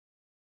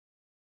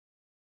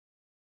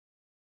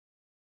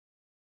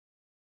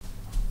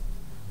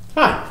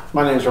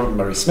my name is Robert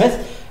Murray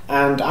Smith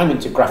and I'm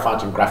into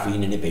graphite and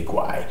graphene in a big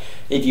way.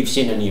 If you've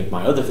seen any of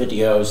my other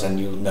videos, then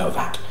you'll know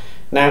that.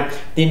 Now,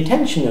 the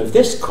intention of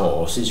this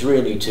course is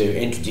really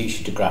to introduce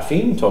you to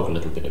graphene, talk a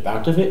little bit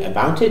about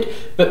it,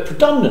 but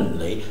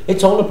predominantly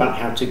it's all about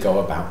how to go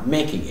about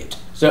making it.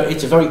 So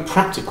it's a very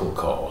practical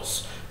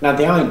course. Now,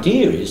 the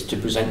idea is to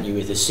present you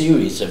with a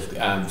series of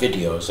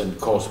videos and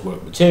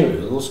coursework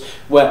materials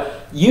where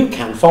you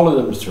can follow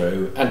them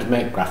through and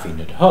make graphene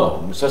at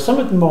home. So some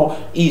of the more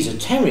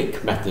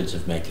esoteric methods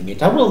of making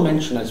it I will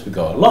mention as we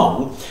go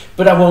along,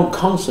 but I won't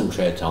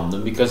concentrate on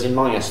them because in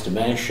my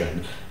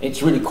estimation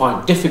it's really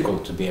quite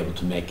difficult to be able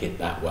to make it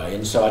that way,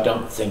 and so I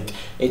don't think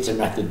it's a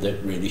method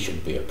that really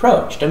should be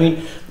approached. I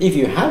mean, if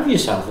you have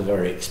yourself a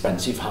very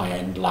expensive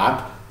high-end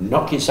lab,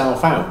 knock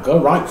yourself out,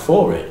 go right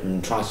for it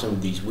and try some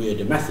of these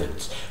weirder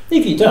methods.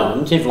 If you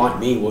don't, if like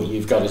me what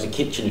you've got is a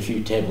kitchen, a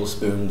few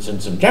tablespoons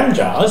and some jam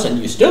jars and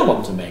you still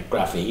want to make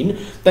graphene,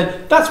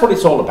 then that's what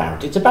it's all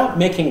about. It's about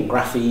making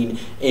graphene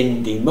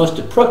in the most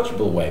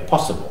approachable way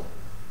possible.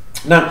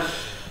 Now,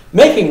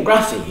 making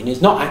graphene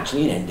is not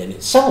actually an end in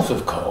itself,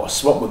 of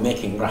course. What we're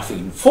making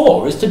graphene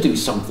for is to do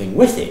something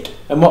with it.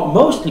 And what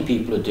mostly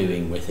people are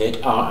doing with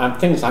it are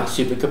things like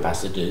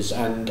supercapacitors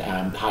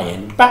and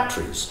high-end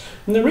batteries.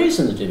 And the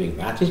reason they're doing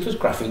that is because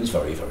graphene is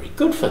very, very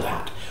good for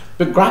that.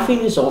 But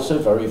graphene is also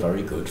very,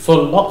 very good for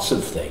lots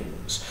of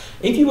things.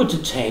 If you were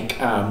to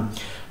take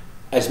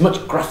as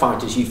much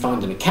graphite as you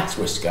find in a cat's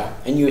whisker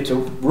and you were to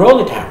roll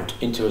it out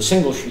into a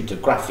single sheet of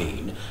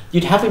graphene,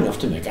 you'd have enough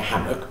to make a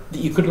hammock that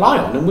you could lie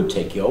on and would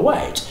take your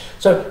weight.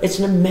 So it's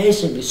an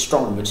amazingly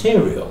strong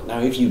material. Now,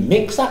 if you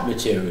mix that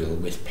material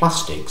with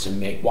plastics and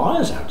make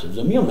wires out of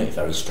them, you'll make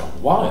very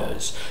strong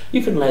wires.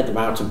 You can lay them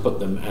out and put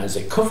them as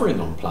a covering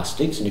on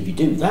plastics, and if you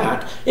do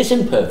that, it's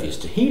impervious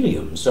to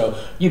helium, so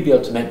you'd be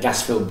able to make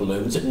gas-filled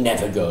balloons that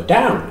never go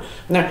down.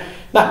 Now,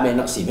 that may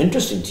not seem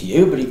interesting to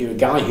you, but if you're a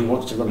guy who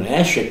wants to run an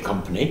airship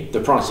company,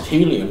 the price of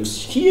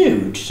helium's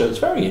huge, so it's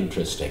very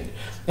interesting.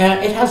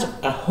 It has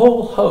a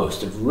whole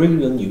host of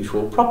really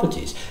unusual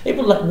properties. It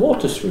will let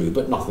water through,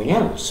 but nothing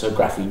else, so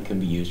graphene can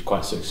be used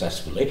quite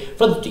successfully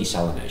for the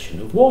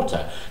desalination of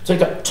water. So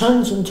you've got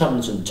tons and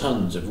tons and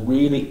tons of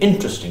really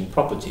interesting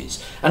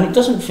properties, and it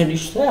doesn't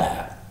finish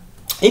there.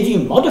 If you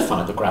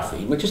modify the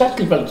graphene, which is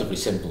actually relatively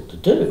simple to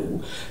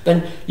do,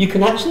 then you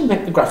can actually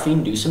make the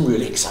graphene do some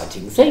really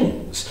exciting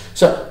things.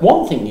 So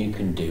one thing you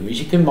can do is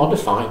you can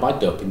modify it by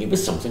doping it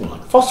with something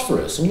like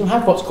phosphorus, and you'll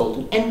have what's called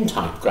an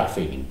N-type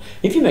graphene.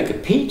 If you make a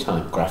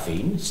P-type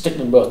graphene, stick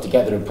them both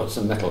together and put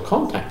some metal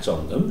contacts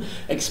on them,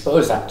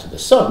 expose that to the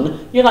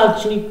sun, you'll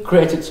actually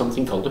create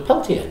something called a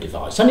Peltier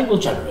device, and it will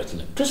generate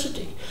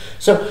electricity.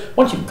 So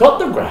once you've got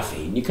the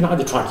graphene, you can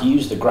either try to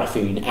use the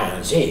graphene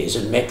as is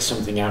and make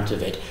something out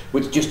of it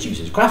which just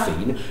uses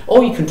graphene,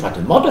 or you can try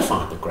to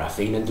modify the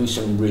graphene and do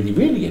some really,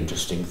 really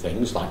interesting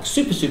things like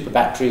super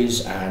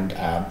batteries and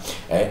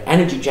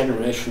energy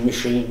generation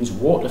machines,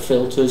 water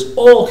filters,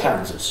 all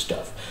kinds of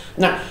stuff.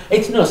 Now,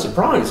 it's no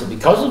surprise that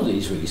because of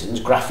these reasons,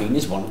 graphene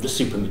is one of the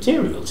super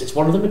materials. It's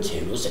one of the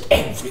materials that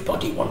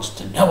everybody wants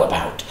to know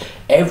about,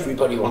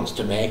 everybody wants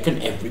to make,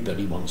 and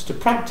everybody wants to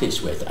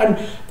practice with. And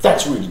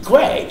that's really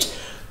great,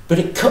 but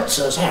it cuts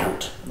us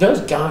out.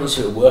 Those guys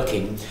who are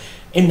working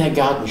in their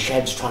garden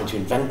sheds trying to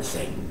invent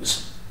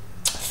things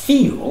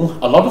feel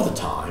a lot of the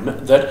time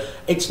that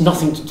it's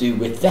nothing to do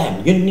with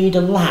them. You need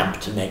a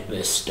lab to make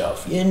this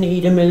stuff. You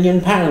need £1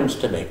 million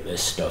to make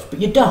this stuff, but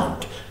you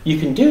don't. You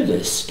can do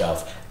this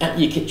stuff at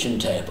your kitchen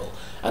table,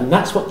 and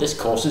that's what this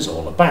course is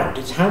all about.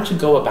 It's how to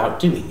go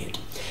about doing it.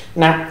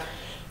 Now,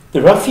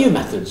 there are a few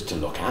methods to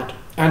look at,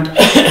 and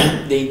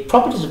the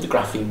properties of the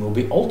graphene will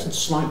be altered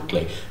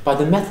slightly by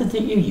the method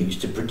that you use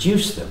to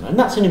produce them, and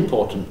that's an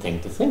important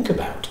thing to think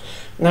about.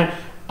 Now,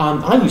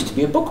 I used to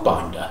be a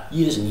bookbinder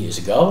years and years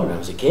ago when I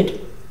was a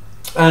kid,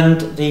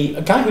 and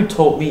a guy who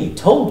taught me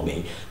told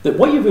me that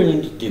what you really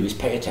need to do is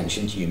pay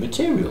attention to your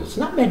materials,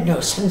 and that made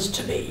no sense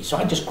to me. So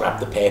I just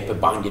grabbed the paper,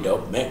 bind it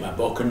up, make my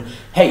book, and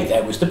hey,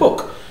 there was the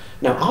book.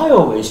 Now, I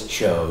always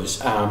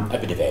chose a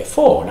bit of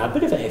A4. Now, a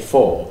bit of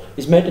A4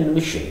 is made in a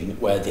machine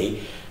where the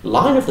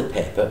line of the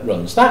paper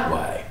runs that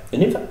way.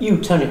 And if you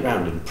turn it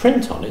round and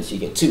print on it, so you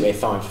get two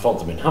A5s,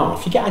 fold them in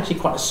half, you get actually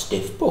quite a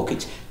stiff book.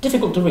 It's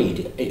difficult to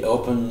read. It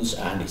opens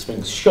and it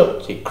springs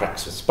shut, it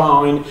cracks the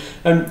spine,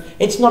 and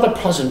it's not a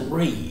pleasant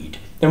read.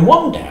 Then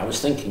one day I was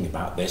thinking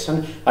about this,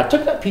 and I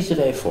took that piece of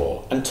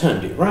A4 and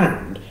turned it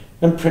round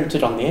and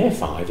printed on the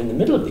A5 in the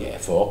middle of the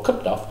A4,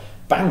 cut it off,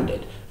 bound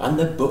it, and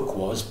the book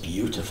was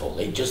beautiful.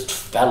 It just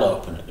fell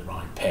open at the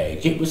right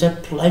page. It was a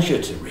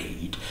pleasure to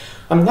read.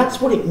 And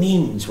that's what it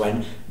means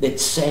when it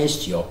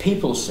says to you, or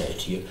people say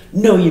to you,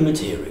 know your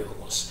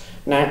materials.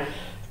 Now,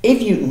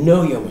 if you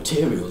know your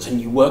materials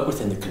and you work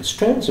within the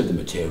constraints of the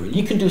material,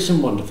 you can do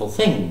some wonderful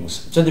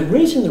things. So the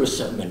reason there are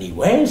so many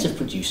ways of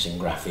producing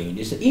graphene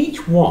is that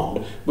each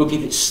one will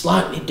give it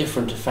slightly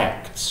different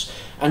effects.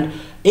 And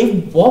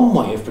if one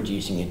way of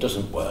producing it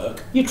doesn't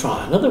work, you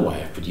try another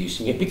way of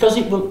producing it, because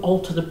it will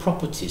alter the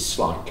properties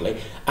slightly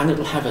and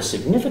it'll have a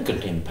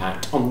significant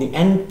impact on the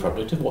end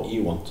product of what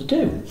you want to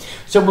do.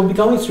 So we'll be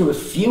going through a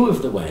few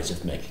of the ways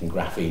of making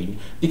graphene,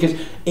 because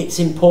it's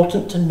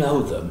important to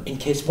know them in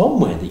case one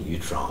way that you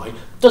try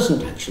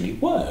doesn't actually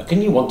work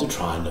and you want to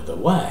try another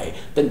way,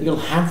 then you'll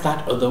have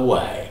that other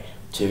way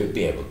to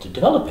be able to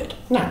develop it.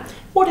 Now,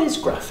 what is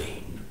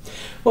graphene?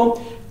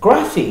 Well,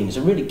 graphene is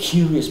a really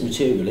curious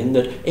material in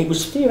that it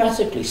was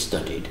theoretically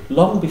studied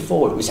long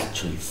before it was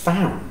actually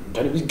found,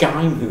 and it was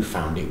Geim who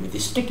found it with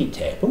his sticky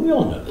tape, and we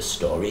all know the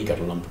story. He got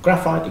a lump of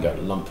graphite, he got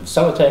a lump of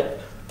sellotape,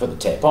 put the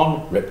tape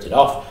on, ripped it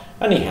off,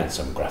 and he had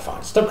some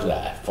graphite stuck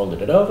there,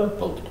 folded it over,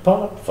 pulled it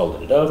apart,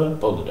 folded it over,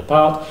 pulled it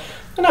apart,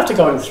 and after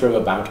going through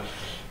about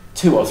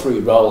 2 or 3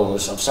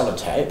 rolls of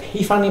sellotape,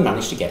 he finally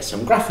managed to get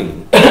some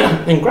graphene.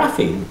 And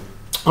graphene,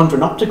 under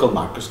an optical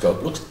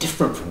microscope, looks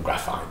different from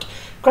graphite.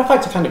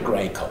 Graphite's a kind of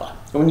grey colour,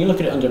 and when you look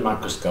at it under a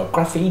microscope,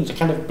 graphene's a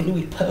kind of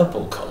bluey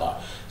purple colour.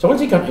 So once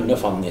he got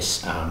enough on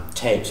this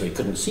tape so he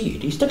couldn't see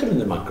it, he stuck it in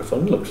the microphone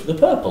and looked for the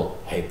purple.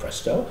 Hey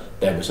presto,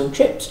 there were some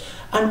chips.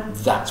 And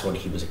that's what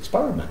he was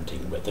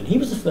experimenting with, and he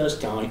was the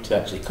first guy to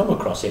actually come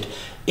across it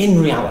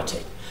in reality.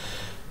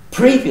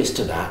 Previous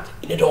to that,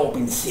 it had all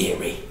been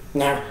theory.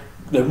 Now,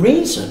 the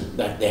reason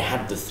that they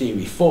had the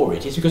theory for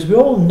it is because we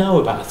all know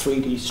about a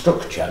 3D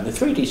structure, and the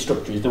 3D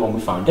structure is the one we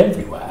find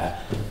everywhere.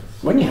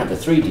 When you have a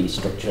 3D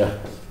structure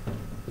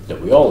that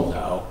we all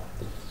know,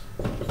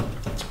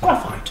 it's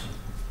graphite.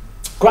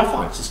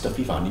 Graphite's the stuff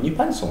you find in your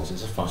pencils,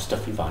 it's the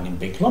stuff you find in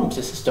big lumps,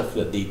 it's the stuff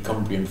that the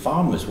Cumbrian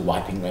farmers were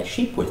wiping their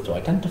sheep with to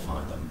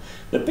identify them.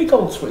 The big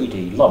old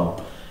 3D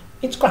lump,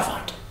 it's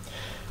graphite.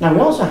 Now we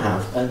also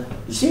have a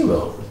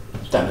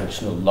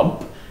 0-dimensional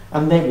lump,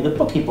 and they were the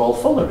buckyball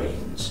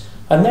fullerenes,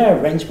 and they're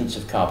arrangements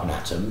of carbon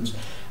atoms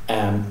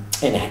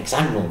in a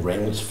hexagonal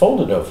ring that's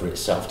folded over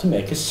itself to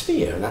make a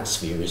sphere, and that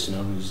sphere is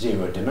known as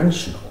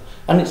 0-dimensional,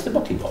 and it's the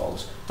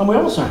buckyballs. And we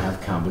also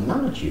have carbon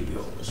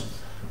nanotubules.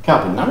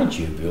 Carbon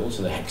nanotubules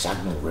are the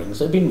hexagonal rings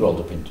that have been rolled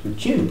up into a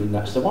tube, and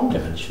that's the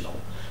 1-dimensional.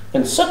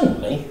 Then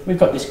suddenly we've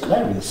got this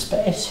glaring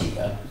space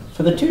here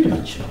for the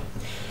 2-dimensional.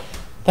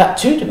 That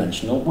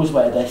 2-dimensional was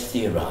where they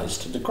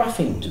theorised the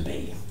graphene to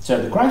be.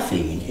 So the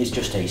graphene is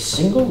just a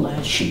single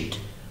layer sheet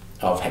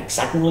of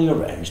hexagonally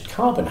arranged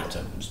carbon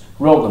atoms.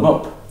 Roll them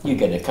up, you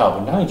get a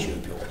carbon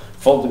nanotubule.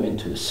 Fold them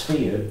into a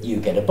sphere, you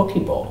get a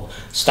buckyball.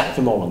 Stack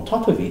them all on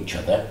top of each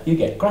other, you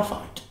get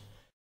graphite.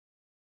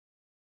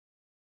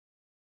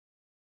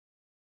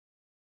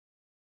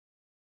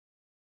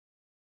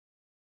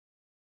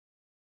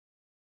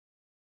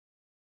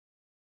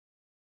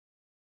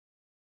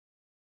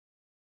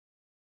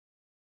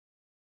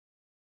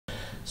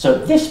 So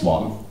this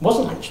one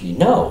wasn't actually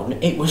known,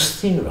 it was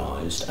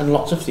theorised, and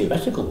lots of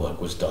theoretical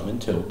work was done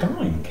until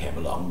Geim came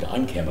along.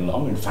 Geim came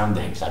along and found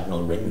the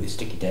hexagonal ring with the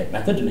sticky tape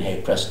method, and hey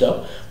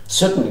presto,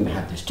 suddenly we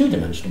had this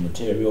 2-dimensional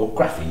material,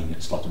 graphene,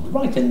 it slotted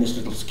right in this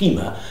little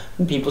schema,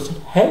 and people said,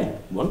 hey,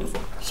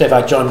 wonderful. So if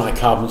I join my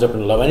carbons up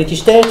in a low energy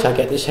state, I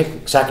get this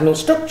hexagonal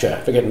structure.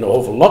 If I get an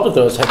awful lot of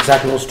those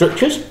hexagonal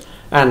structures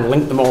and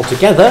link them all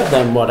together,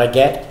 then what I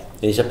get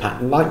is a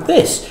pattern like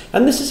this,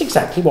 and this is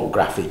exactly what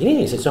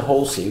graphene is. It's a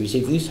whole series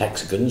of these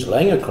hexagons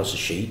laying across a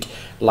sheet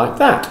like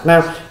that.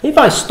 Now, if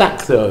I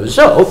stack those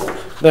up,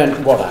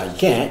 then what I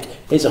get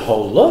is a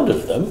whole load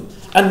of them,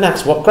 and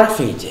that's what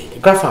graphite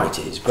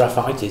is.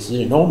 Graphite is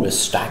an enormous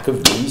stack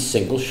of these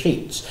single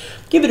sheets.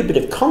 Give it a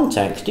bit of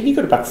context, if you've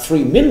got about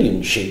 3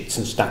 million sheets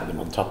and stack them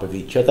on top of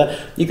each other,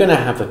 you're going to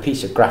have a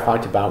piece of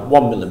graphite about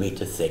 1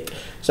 millimetre thick.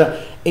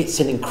 So it's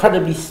an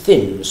incredibly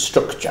thin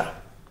structure.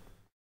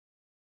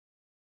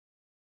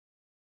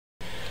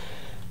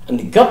 And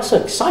they got so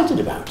excited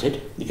about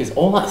it because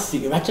all that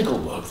theoretical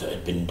work that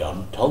had been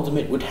done told them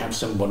it would have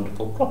some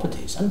wonderful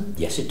properties. And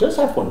yes, it does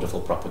have wonderful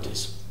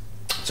properties.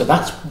 So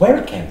that's where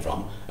it came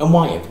from and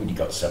why everybody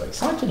got so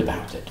excited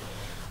about it.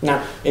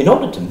 Now, in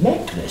order to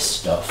make this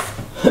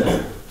stuff,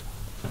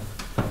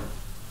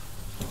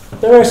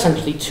 there are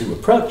essentially 2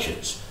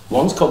 approaches.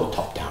 One's called the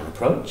top-down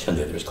approach and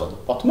the other is called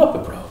the bottom-up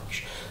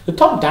approach. The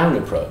top-down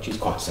approach is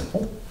quite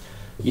simple.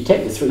 You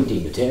take the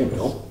 3D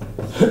material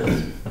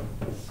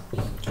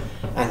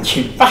and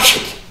you bash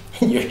it,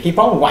 and you keep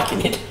on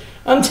whacking it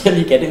until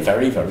you get it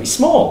very, very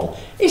small.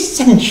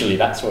 Essentially,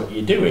 that's what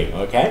you're doing,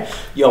 okay?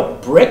 You're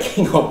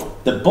breaking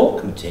up the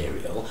bulk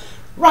material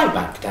right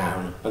back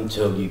down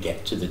until you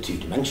get to the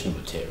 2-dimensional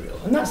material,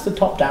 and that's the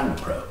top-down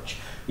approach.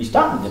 You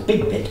start with the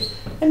big bit,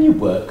 and you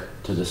work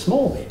to the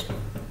small bit.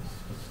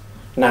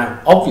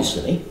 Now,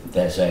 obviously,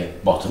 there's a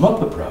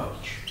bottom-up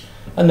approach,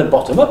 and the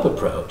bottom-up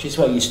approach is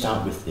where you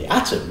start with the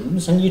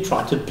atoms, and you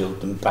try to build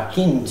them back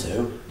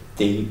into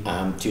the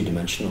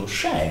 2-dimensional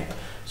shape.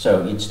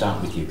 So you'd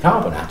start with your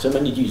carbon atom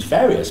and you'd use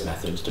various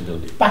methods to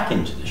build it back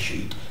into the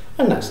sheet,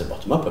 and that's the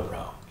bottom-up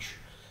approach.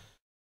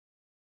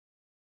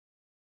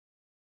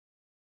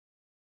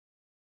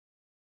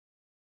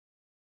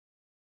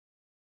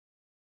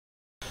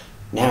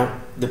 Now,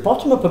 the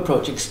bottom-up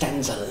approach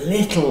extends a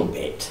little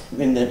bit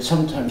in that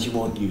sometimes you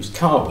won't use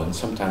carbon,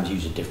 sometimes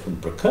use a different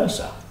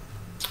precursor.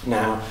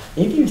 Now,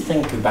 if you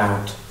think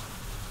about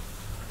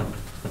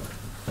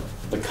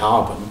the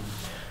carbon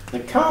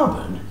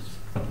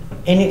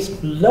in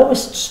its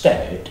lowest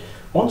state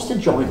wants to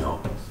join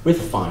up with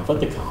 5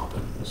 other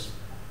carbons.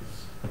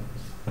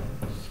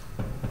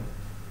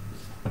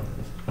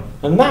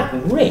 And that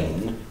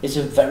ring is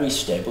a very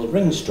stable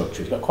ring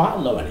structure. It's got quite a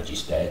low energy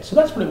state, so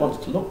that's what it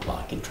wants to look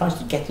like. It tries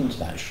to get into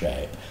that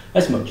shape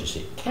as much as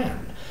it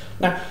can.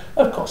 Now,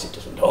 of course, it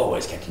doesn't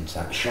always get into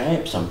that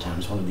shape.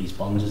 Sometimes one of these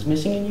bonds is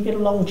missing and you get a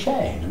long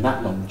chain, and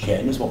that long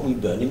chain is what we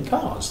burn in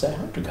cars. They're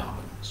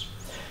hydrocarbons.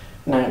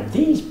 Now,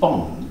 these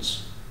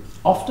bonds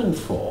often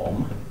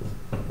form,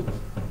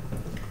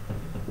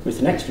 with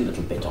an extra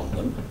little bit on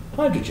them,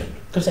 hydrogen,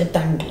 because they're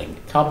dangling.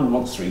 Carbon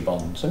wants 3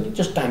 bonds, and it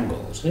just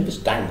dangles. And if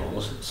it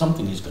dangles,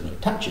 something is going to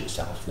attach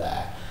itself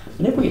there.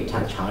 And if we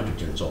attach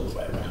hydrogens all the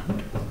way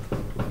around,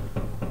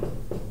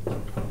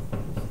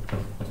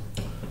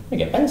 we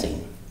get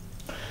benzene.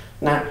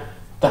 Now,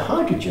 the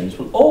hydrogens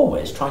will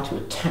always try to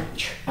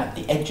attach at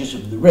the edges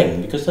of the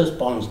ring because those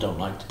bonds don't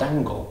like to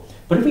dangle.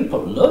 But if we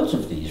put loads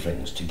of these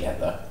rings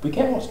together, we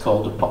get what's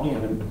called a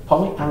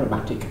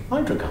polyaromatic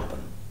hydrocarbon.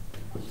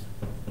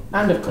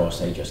 And of course,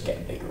 they just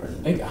get bigger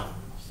and bigger.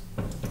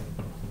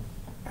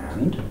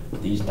 And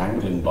these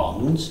dangling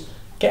bonds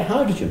get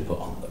hydrogen put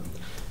on them.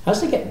 As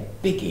they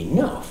get big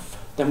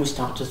enough, then we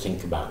start to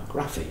think about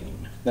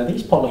graphene. Now,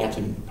 these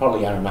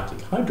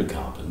polyaromatic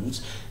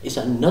hydrocarbons is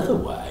another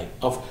way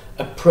of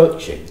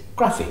approaching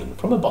graphene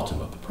from a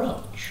bottom-up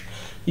approach.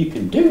 You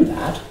can do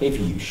that if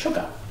you use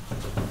sugar.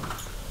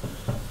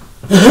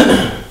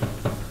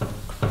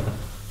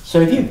 So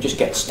if you just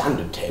get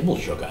standard table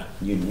sugar,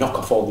 you knock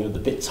off all the other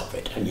bits of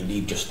it and you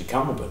leave just the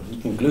carbon,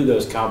 you can glue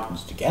those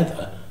carbons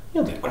together,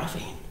 you'll get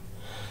graphene.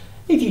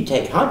 If you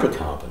take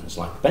hydrocarbons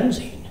like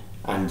benzene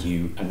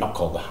and knock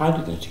all the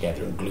hydrogens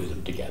together and glue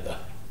them together,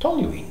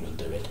 toluene will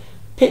do it.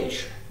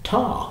 Pitch,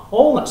 tar,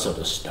 all that sort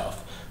of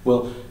stuff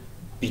will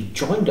be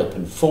joined up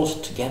and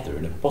forced together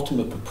in a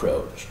bottom-up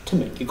approach to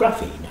make your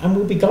graphene. And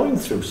we'll be going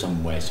through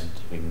some ways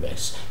of doing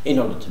this in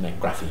order to make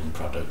graphene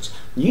products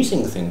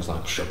using things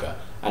like sugar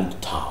and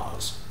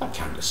tars, that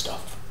kind of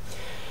stuff.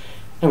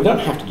 Now, we don't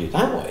have to do it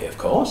that way, of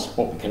course.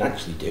 What we can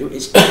actually do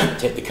is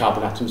take the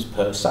carbon atoms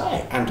per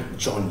se and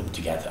join them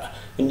together.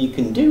 And you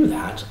can do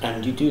that,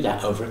 and you do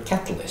that over a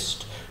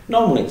catalyst.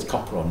 Normally it's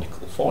copper or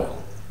nickel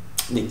foil.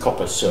 The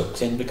copper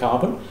soaks in the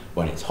carbon.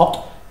 When it's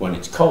hot, when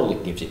it's cold,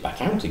 it gives it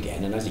back out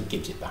again, and as it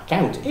gives it back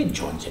out, it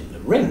joins in the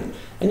ring,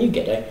 and you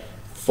get a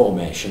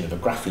formation of a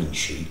graphene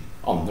sheet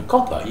on the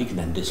copper. You can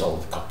then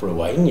dissolve the copper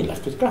away, and you're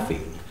left with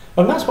graphene.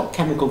 And that's what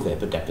chemical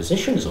vapor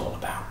deposition is all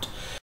about.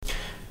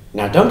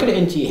 Now, don't get it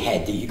into your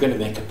head that you're going to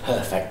make a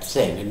perfect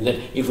thing, and that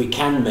if we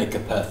can make a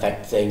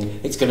perfect thing,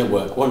 it's going to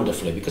work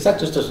wonderfully, because that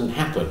just doesn't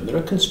happen. There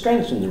are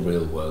constraints in the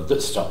real world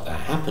that stop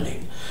that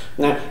happening.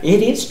 Now,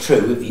 it is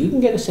true, if you can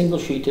get a single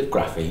sheet of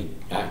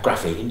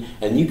graphene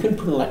and you can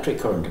put an electric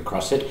current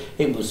across it,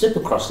 it will zip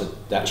across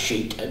that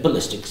sheet at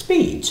ballistic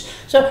speeds.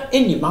 So,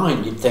 in your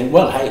mind, you'd think,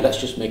 well, hey,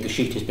 let's just make a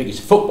sheet as big as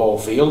a football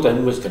field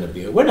and it's going to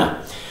be a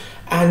winner.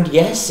 And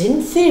yes,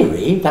 in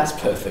theory, that's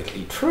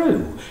perfectly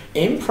true.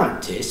 In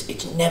practice,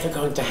 it's never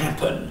going to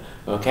happen,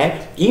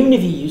 okay? Even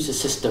if you use a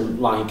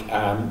system like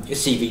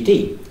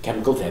CVD,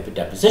 chemical vapor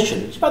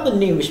deposition, it's about the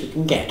nearest we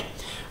can get.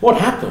 What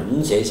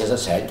happens is, as I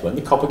said, when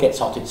the copper gets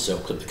hot, it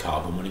soaks up the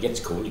carbon. When it gets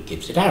cool, it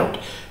gives it out.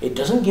 It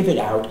doesn't give it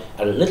out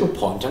at a little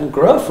point and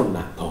grow from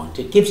that point.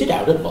 It gives it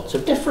out at lots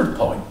of different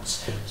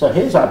points. So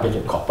here's our bit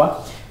of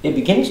copper. It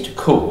begins to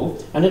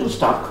cool, and it'll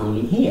start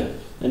cooling here,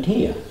 and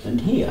here,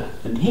 and here,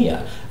 and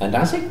here. And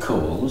as it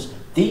cools,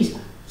 these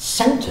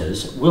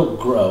centres will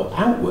grow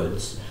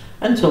outwards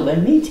until they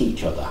meet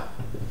each other.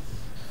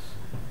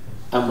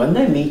 And when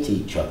they meet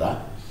each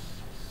other,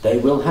 they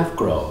will have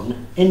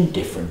grown in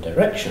different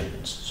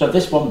directions. So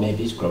this one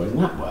maybe is growing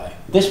that way,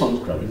 this one's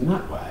growing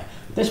that way,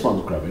 this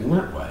one's growing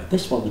that way,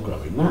 this one's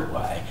growing that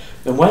way.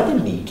 And where they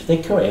meet,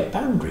 they create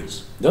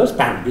boundaries. Those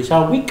boundaries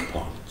are weak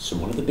points.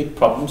 And one of the big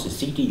problems with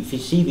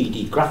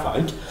CVD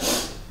graphite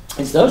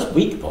is those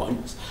weak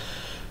points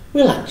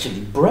will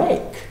actually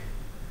break.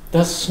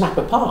 They'll snap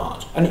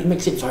apart, and it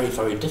makes it very,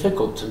 very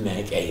difficult to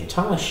make an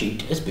entire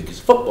sheet as big as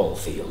a football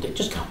field. It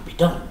just can't be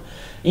done.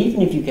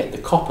 Even if you get the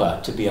copper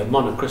to be a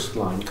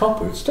monocrystalline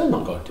copper, it's still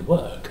not going to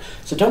work.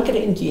 So don't get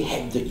it into your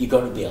head that you're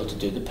going to be able to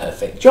do the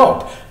perfect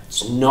job.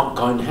 It's not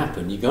going to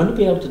happen. You're going to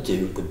be able to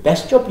do the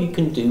best job you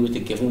can do with the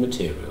given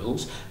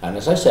materials, and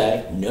as I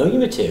say, know your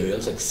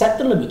materials, accept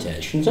the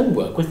limitations, and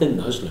work within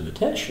those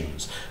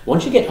limitations.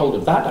 Once you get hold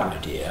of that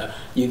idea,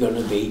 you're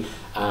going to be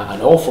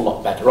an awful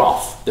lot better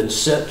off than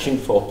searching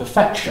for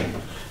perfection.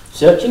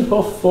 Searching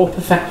for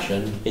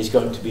perfection is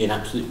going to be an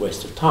absolute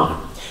waste of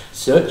time.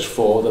 Search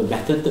for the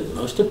method that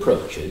most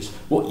approaches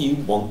what you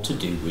want to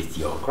do with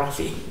your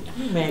graphene.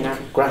 Now,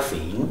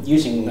 graphene,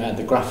 using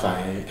the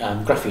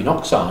graphene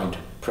oxide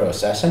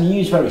process, and you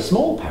use very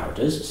small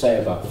powders,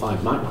 say about 5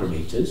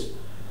 micrometers,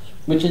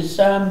 which is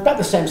about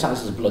the same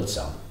size as a blood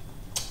cell.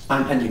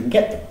 and you can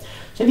get them.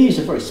 So if you use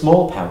a very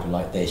small powder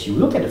like this, you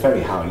will get a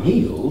very high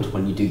yield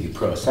when you do your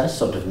process,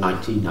 sort of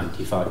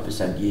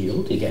 90–95%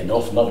 yield. You get an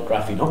awful lot of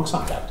graphene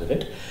oxide out of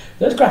it.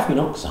 Those graphene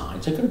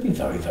oxides are going to be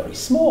very, very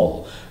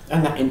small,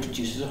 and that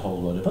introduces a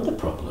whole lot of other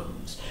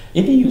problems.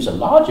 If you use a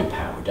larger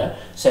powder,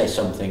 say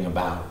something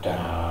about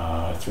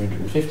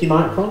 350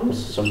 microns,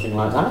 something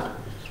like that,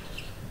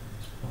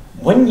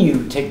 when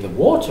you take the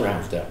water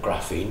out of that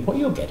graphene, what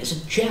you'll get is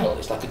a gel.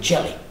 It's like a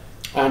jelly.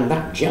 And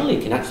that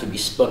jelly can actually be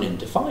spun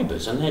into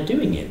fibres, and they're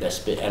doing it. They're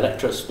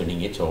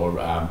electrospinning it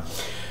or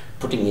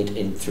putting it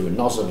in through a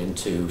nozzle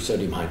into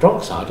sodium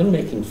hydroxide and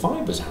making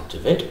fibres out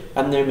of it,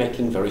 and they're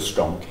making very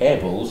strong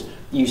cables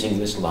using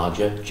this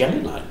larger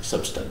jelly-like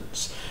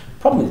substance.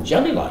 The problem with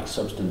jelly-like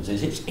substance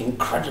is it's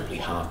incredibly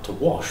hard to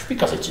wash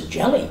because it's a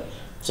jelly.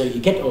 So you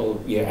get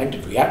all your end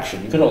of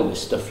reaction, you've got all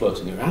this stuff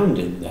floating around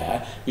in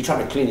there, you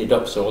try to clean it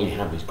up so all you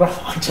have is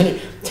graphite, and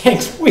it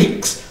takes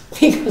weeks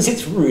because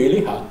it's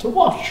really hard to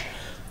wash.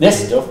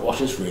 This stuff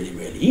washes really,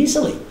 really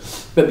easily,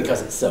 but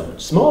because it's so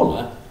much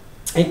smaller,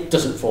 it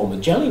doesn't form a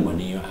jelly when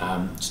you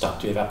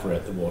start to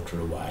evaporate the water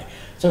away.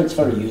 So it's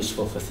very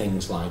useful for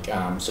things like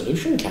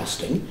solution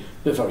casting,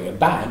 but very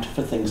bad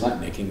for things like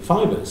making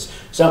fibres.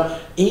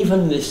 So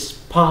even this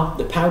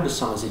the powder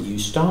size that you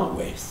start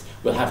with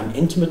will have an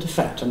intimate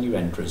effect on your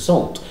end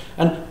result.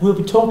 And we'll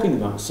be talking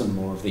about some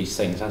more of these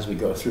things as we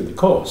go through the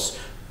course,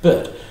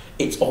 but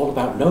it's all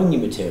about knowing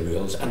your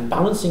materials and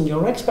balancing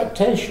your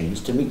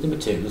expectations to meet the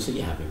materials that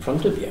you have in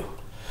front of you.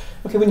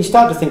 Okay, when you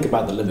start to think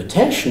about the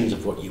limitations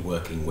of what you're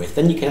working with,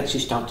 then you can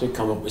actually start to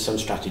come up with some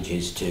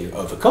strategies to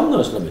overcome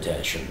those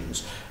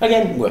limitations.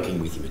 Again,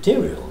 working with your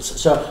materials.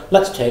 So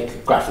let's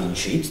take graphene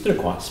sheets that are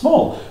quite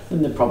small,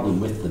 and the problem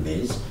with them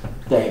is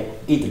they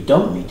either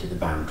don't meet the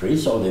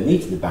boundaries or they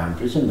meet the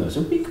boundaries and those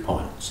are weak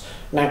points.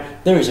 Now,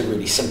 there is a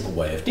really simple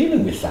way of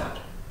dealing with that.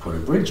 Put a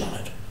bridge on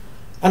it.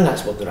 And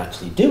that's what they're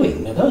actually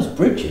doing. Now, those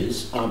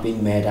bridges are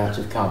being made out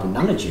of carbon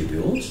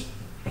nanotubules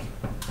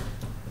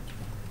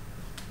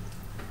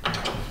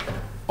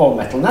or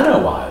metal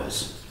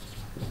nanowires.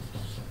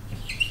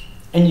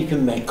 And you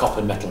can make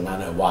copper metal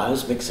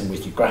nanowires, mix them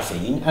with your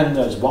graphene, and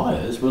those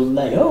wires will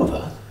lay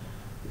over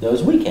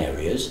those weak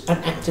areas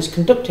and act as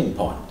conducting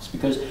points,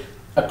 because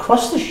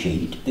across the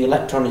sheet, the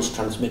electron is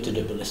transmitted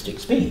at ballistic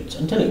speeds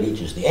until it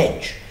reaches the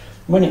edge.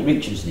 When it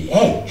reaches the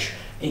edge,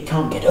 it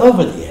can't get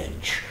over the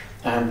edge.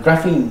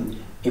 Graphene,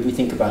 if we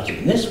think about it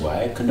in this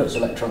way, conducts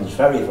electrons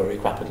very, very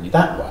rapidly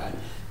that way,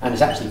 and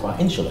is actually quite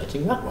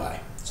insulating that way.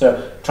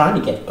 So trying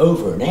to get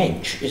over an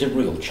edge is a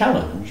real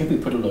challenge. If we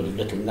put a load of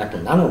little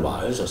metal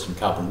nanowires or some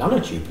carbon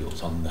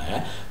nanotubules on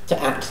there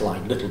to act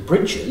like little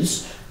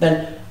bridges,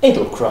 then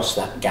it'll cross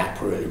that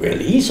gap really,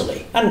 really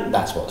easily. And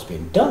that's what's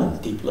been done.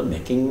 People are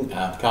making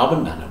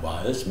carbon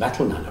nanowires,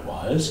 metal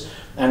nanowires,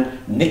 and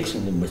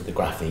mixing them with the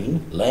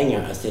graphene, laying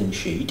out a thin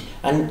sheet,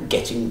 and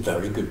getting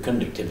very good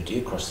conductivity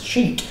across the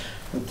sheet.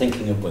 And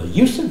thinking of the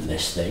use of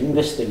this thing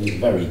is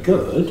very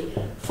good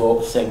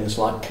for things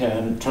like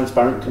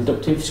transparent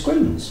conductive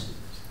screens.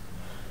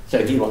 So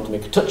if you want to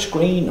make a touch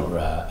screen or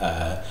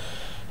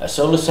a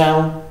solar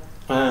cell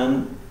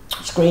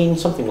screen,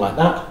 something like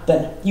that,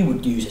 then you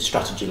would use a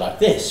strategy like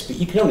this. But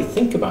you can only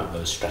think about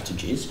those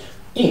strategies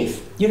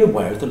if you're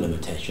aware of the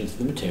limitations of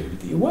the material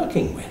that you're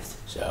working with.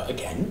 So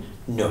again,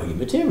 know your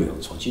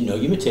materials. Once you know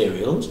your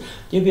materials,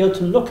 you'll be able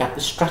to look at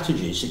the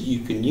strategies that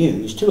you can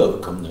use to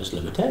overcome those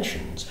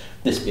limitations,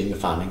 this being a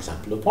fine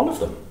example of one of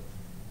them.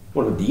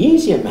 One of the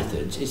easier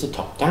methods is a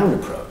top-down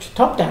approach. A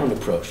top-down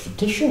approach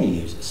traditionally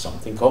uses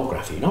something called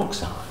graphene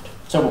oxide.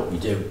 So what we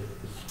do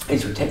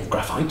is we take the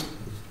graphite,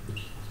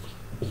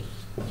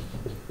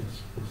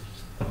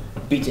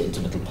 beat it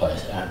into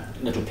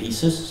little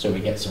pieces so we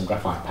get some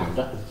graphite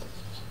powder.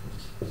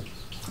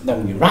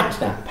 Then we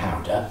react that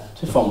powder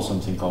to form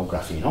something called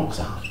graphene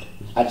oxide.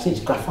 Actually,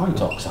 it's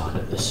graphite oxide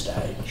at this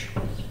stage.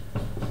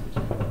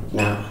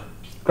 Now,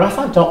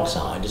 graphite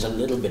oxide is a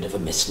little bit of a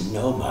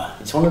misnomer.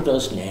 It's one of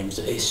those names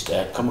that is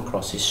come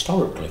across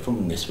historically from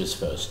when this was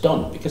first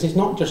done, because it's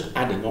not just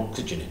adding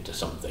oxygen into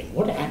something.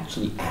 What it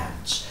actually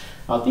adds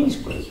are these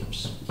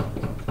groups.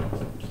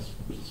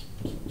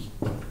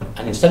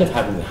 And instead of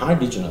having the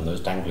hydrogen on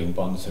those dangling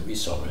bonds that we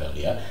saw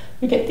earlier,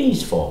 we get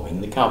these forming,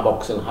 the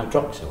carboxyl and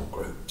hydroxyl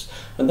groups.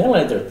 And they'll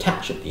either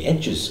attach at the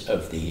edges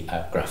of the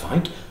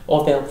graphite,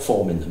 or they'll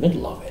form in the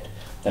middle of it.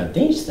 Now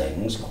these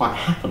things quite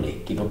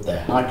happily give up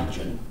their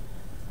hydrogen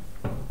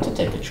to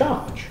take a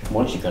charge.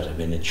 Once you've got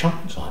them in a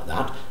charge like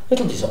that,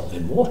 it'll dissolve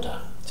in water.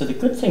 So the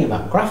good thing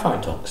about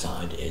graphite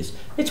oxide is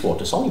it's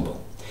water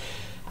soluble.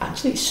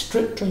 Actually, it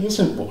strictly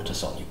isn't water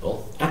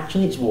soluble.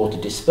 Actually, it's water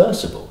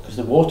dispersible, because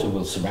the water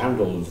will surround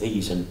all of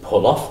these and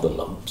pull off the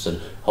lumps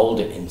and hold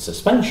it in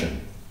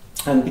suspension.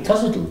 And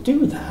because it'll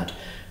do that,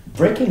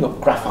 breaking up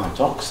graphite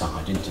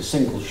oxide into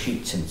single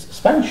sheets in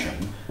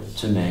suspension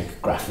to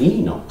make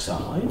graphene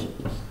oxide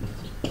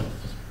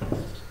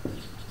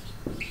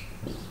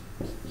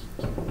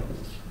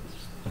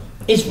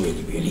is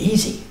really, really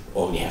easy.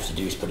 all you have to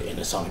do is put it in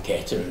a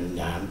sonicator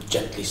and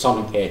gently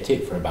sonicate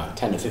it for about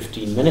 10 or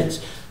 15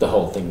 minutes. The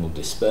whole thing will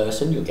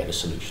disperse and you'll get a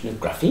solution of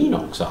graphene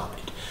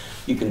oxide.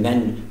 You can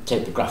then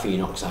take the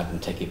graphene oxide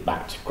and take it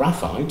back to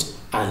graphite,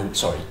 and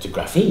to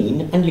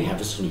graphene, and you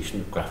have a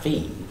solution of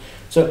graphene.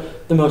 So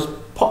the most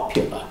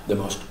popular, the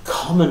most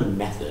common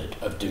method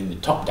of doing the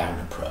top-down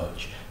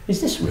approach is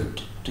this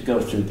route, to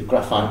go through the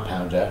graphite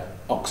powder,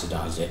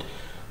 oxidize it,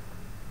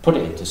 put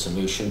it into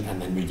solution,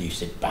 and then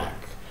reduce it back.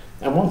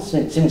 And once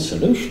it's in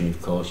solution,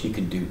 of course, you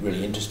can do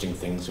really interesting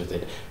things with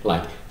it,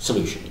 like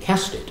solution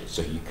casted.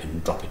 So you can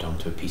drop it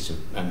onto a piece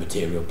of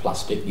material,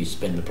 plastic, you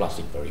spin the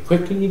plastic very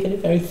quickly, and you get a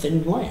very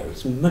thin layer.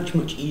 It's much,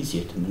 much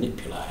easier to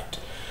manipulate.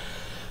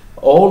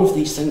 All of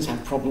these things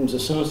have problems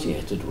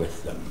associated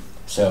with them.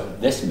 So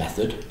this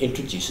method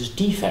introduces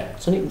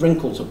defects, and it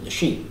wrinkles up the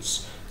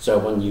sheets. So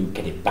when you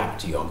get it back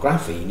to your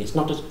graphene, it's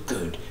not as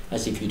good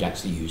as if you'd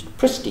actually used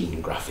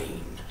pristine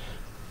graphene.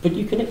 But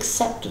you can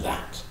accept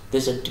that.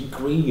 There's a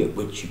degree at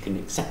which you can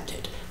accept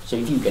it. So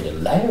if you get a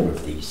layer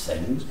of these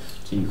things,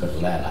 so you've got a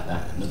layer like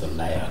that, another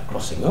layer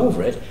crossing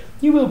over it,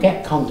 you will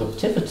get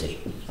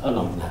conductivity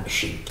along that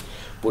sheet.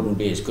 Wouldn't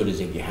be as good as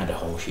if you had a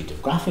whole sheet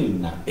of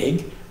graphene that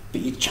big, but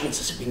your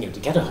chances of being able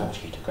to get a whole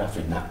sheet of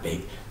graphene that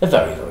big are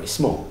very, very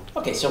small.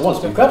 Okay, so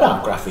once we've got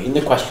our graphene,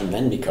 the question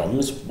then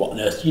becomes, what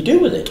on earth do you do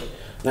with it?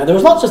 Now,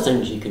 there's lots of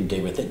things you can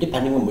do with it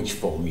depending on which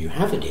form you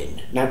have it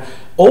in. Now,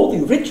 all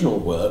the original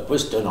work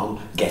was done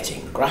on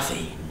getting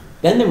graphene.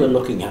 Then they were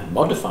looking at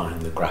modifying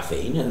the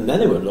graphene, and then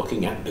they were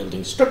looking at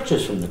building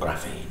structures from the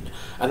graphene.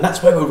 And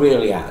that's where we're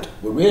really at.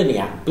 We're really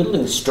at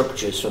building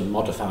structures from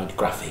modified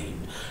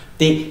graphene.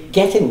 The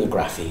getting the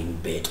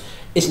graphene bit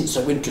isn't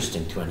so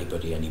interesting to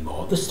anybody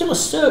anymore. There's still a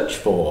search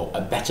for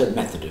a better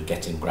method of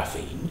getting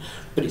graphene,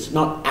 but it's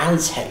not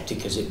as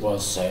hectic as it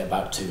was, say,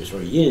 about 2 or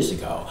 3 years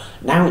ago.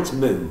 Now it's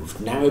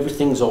moved. Now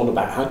everything's all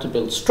about how to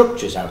build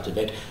structures out of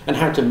it and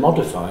how to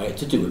modify it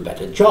to do a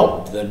better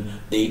job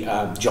than the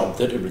job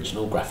that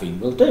original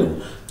graphene will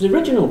do. The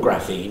original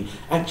graphene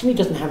actually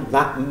doesn't have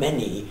that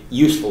many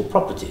useful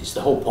properties. The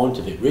whole point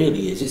of it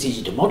really is it's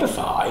easy to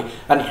modify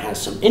and it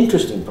has some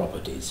interesting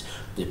properties.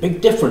 There's a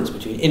big difference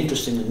between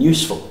interesting and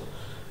useful.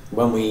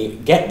 When we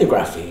get the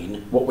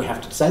graphene, what we have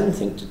to then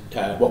think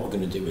what we're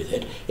going to do with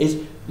it is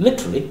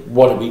literally,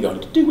 what are we going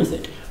to do with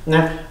it?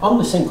 Now, on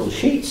the single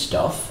sheet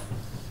stuff,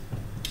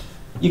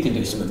 you can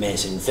do some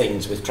amazing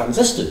things with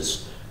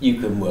transistors.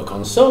 You can work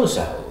on solar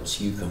cells,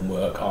 you can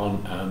work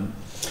on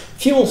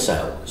fuel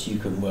cells, you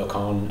can work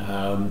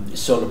on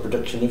solar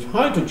production of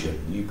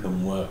hydrogen, you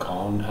can work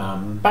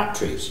on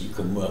batteries, you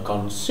can work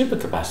on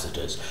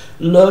supercapacitors.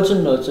 Loads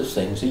and loads of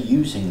things are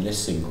using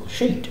this single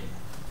sheet.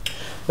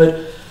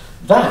 But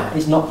that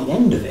is not the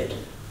end of it.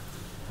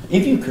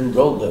 If you can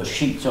roll those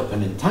sheets up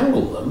and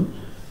entangle them,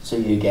 so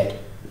you get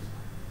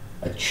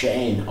a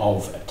chain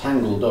of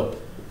tangled up,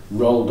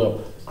 rolled up,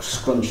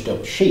 scrunched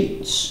up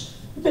sheets,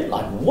 a bit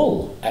like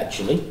wool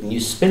actually, and you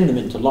spin them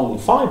into long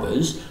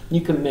fibres,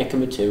 you can make a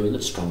material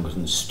that's stronger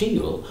than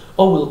steel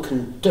or will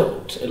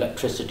conduct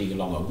electricity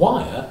along a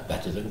wire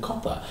better than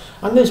copper.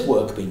 And there's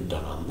work being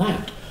done on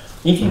that.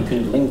 If you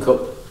can link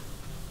up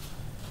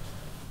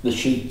the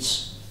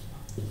sheets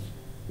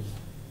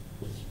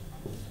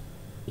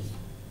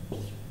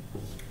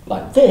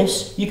like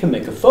this, you can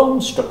make a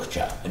foam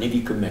structure. And if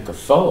you can make a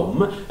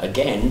foam,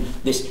 again,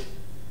 this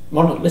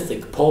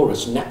monolithic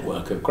porous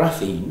network of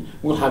graphene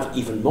will have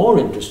even more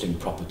interesting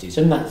properties,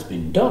 and that's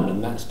been done,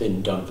 and that's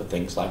been done for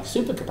things like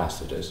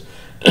supercapacitors.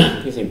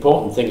 The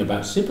important thing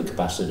about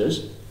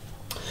supercapacitors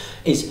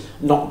is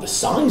not the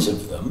size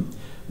of them,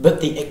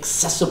 but the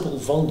accessible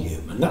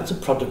volume, and that's a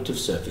product of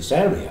surface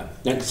area.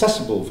 Now,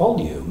 accessible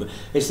volume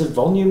is the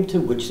volume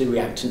to which the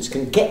reactants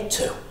can get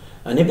to.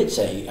 And if it's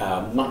a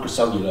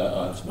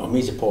microcellular or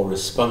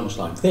mesoporous sponge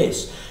like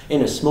this,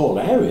 in a small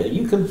area,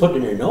 you can put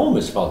an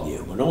enormous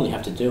volume, and all you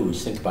have to do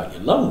is think about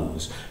your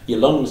lungs. Your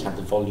lungs have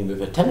the volume of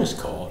a tennis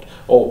court,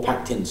 all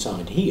packed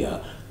inside here,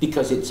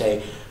 because it's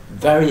a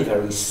very,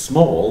 very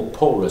small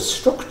porous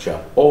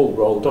structure, all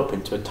rolled up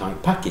into a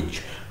tight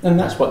package. And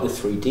that's what the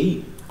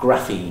 3D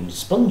graphene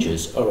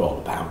sponges are all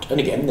about, and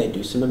again they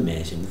do some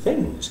amazing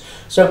things.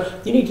 So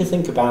you need to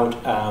think about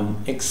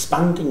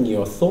expanding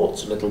your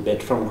thoughts a little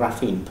bit from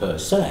graphene per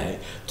se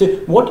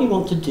to what do you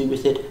want to do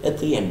with it at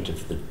the end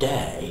of the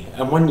day.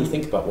 And when you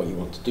think about what you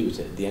want to do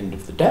with it at the end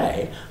of the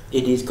day,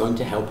 it is going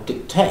to help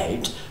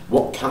dictate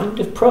what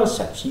kind of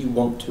process you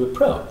want to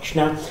approach.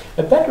 Now,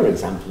 a better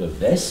example of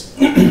this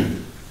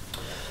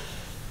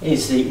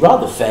is the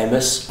rather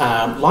famous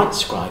light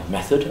scribe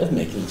method of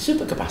making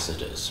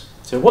supercapacitors.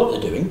 So what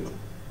they're doing,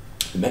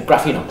 they make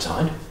graphene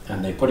oxide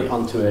and they put it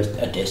onto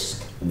a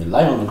disc and they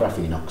lay on the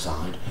graphene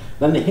oxide,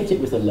 then they hit it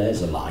with a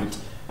laser light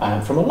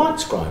from a light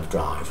scribe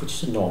drive, which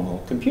is a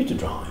normal computer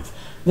drive.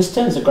 This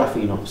turns the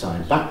graphene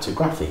oxide back to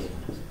graphene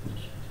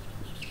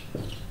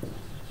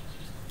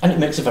and it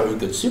makes a very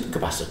good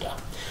supercapacitor.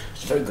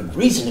 It's a very good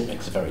reason it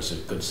makes a very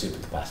good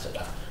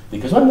supercapacitor,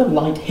 because when the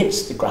light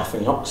hits the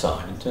graphene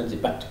oxide and turns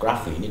it back to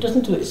graphene, it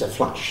doesn't do it as a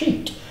flat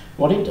sheet.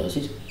 What it does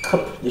is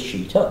cup the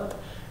sheet up.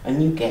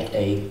 and you get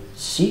a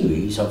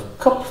series of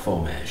cup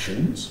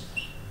formations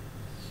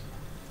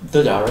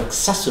that are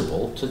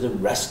accessible to the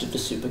rest of the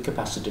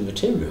supercapacitor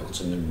materials.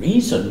 And the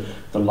reason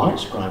the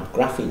light-scribe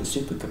graphene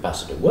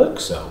supercapacitor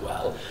works so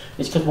well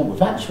is because what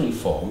we've actually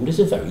formed is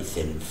a very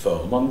thin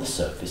foam on the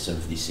surface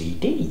of the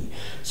CD.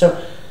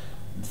 So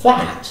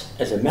that,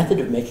 as a method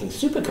of making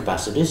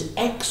supercapacitors, is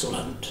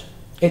excellent.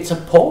 It's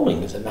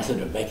appalling as a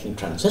method of making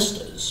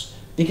transistors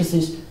because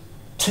there's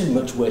too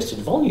much wasted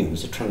volume.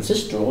 As a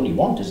transistor, all you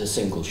want is a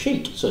single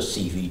sheet, so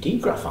CVD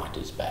graphite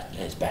is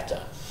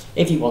better.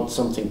 If you want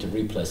something to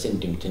replace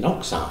indium tin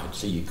oxide,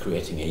 so you're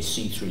creating a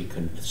see-through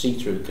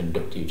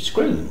conductive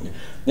screen,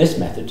 this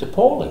method's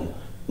appalling.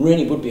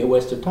 Really would be a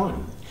waste of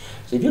time.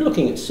 So if you're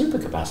looking at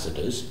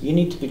supercapacitors, you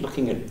need to be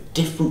looking at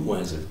different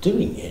ways of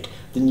doing it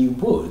than you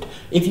would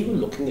if you were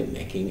looking at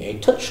making a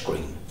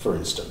touchscreen, for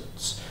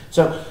instance.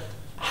 So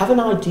have an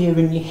idea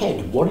in your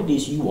head what it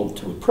is you want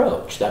to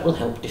approach. That will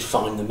help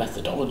define the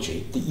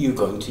methodology that you're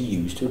going to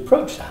use to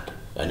approach that.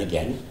 And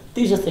again,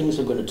 these are things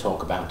we're going to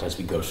talk about as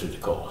we go through the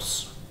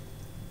course.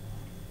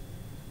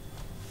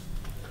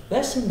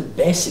 There's some of the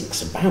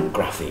basics about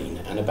graphene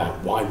and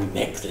about why we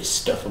make this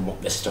stuff and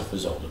what this stuff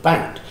is all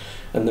about.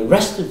 And the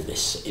rest of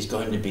this is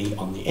going to be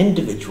on the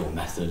individual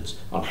methods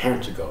on how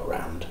to go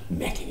around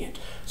making it.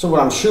 So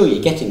what I'm sure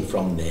you're getting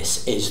from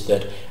this is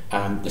that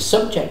the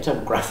subject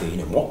of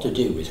graphene and what to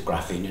do with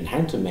graphene and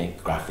how to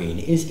make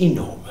graphene is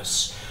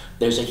enormous.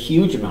 There's a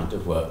huge amount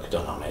of work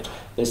done on it.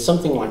 There's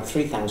something like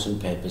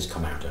 3,000 papers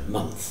come out a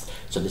month.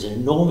 So there's an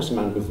enormous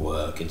amount of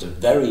work. It's a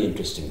very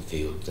interesting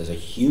field. There's a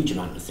huge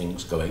amount of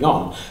things going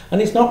on.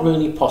 And it's not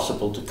really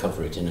possible to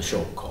cover it in a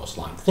short course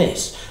like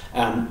this.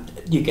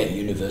 You get a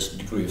university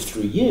degree of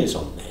 3 years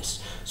on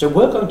this. So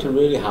we're going to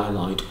really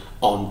highlight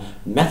on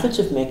methods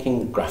of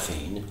making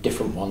graphene,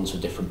 different ones for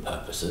different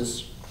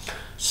purposes,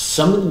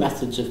 some of the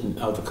methods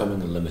of overcoming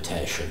the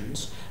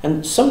limitations,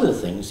 and some of the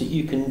things that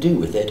you can do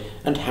with it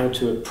and how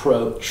to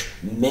approach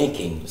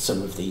making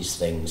some of these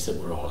things that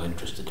we're all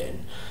interested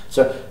in.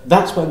 So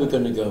that's where we're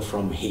going to go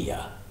from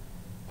here.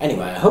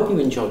 Anyway, I hope you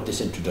enjoyed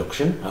this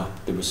introduction. I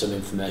hope there was some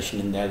information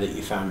in there that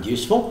you found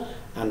useful,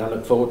 and I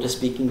look forward to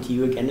speaking to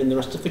you again in the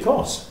rest of the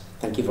course.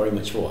 Thank you very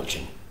much for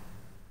watching.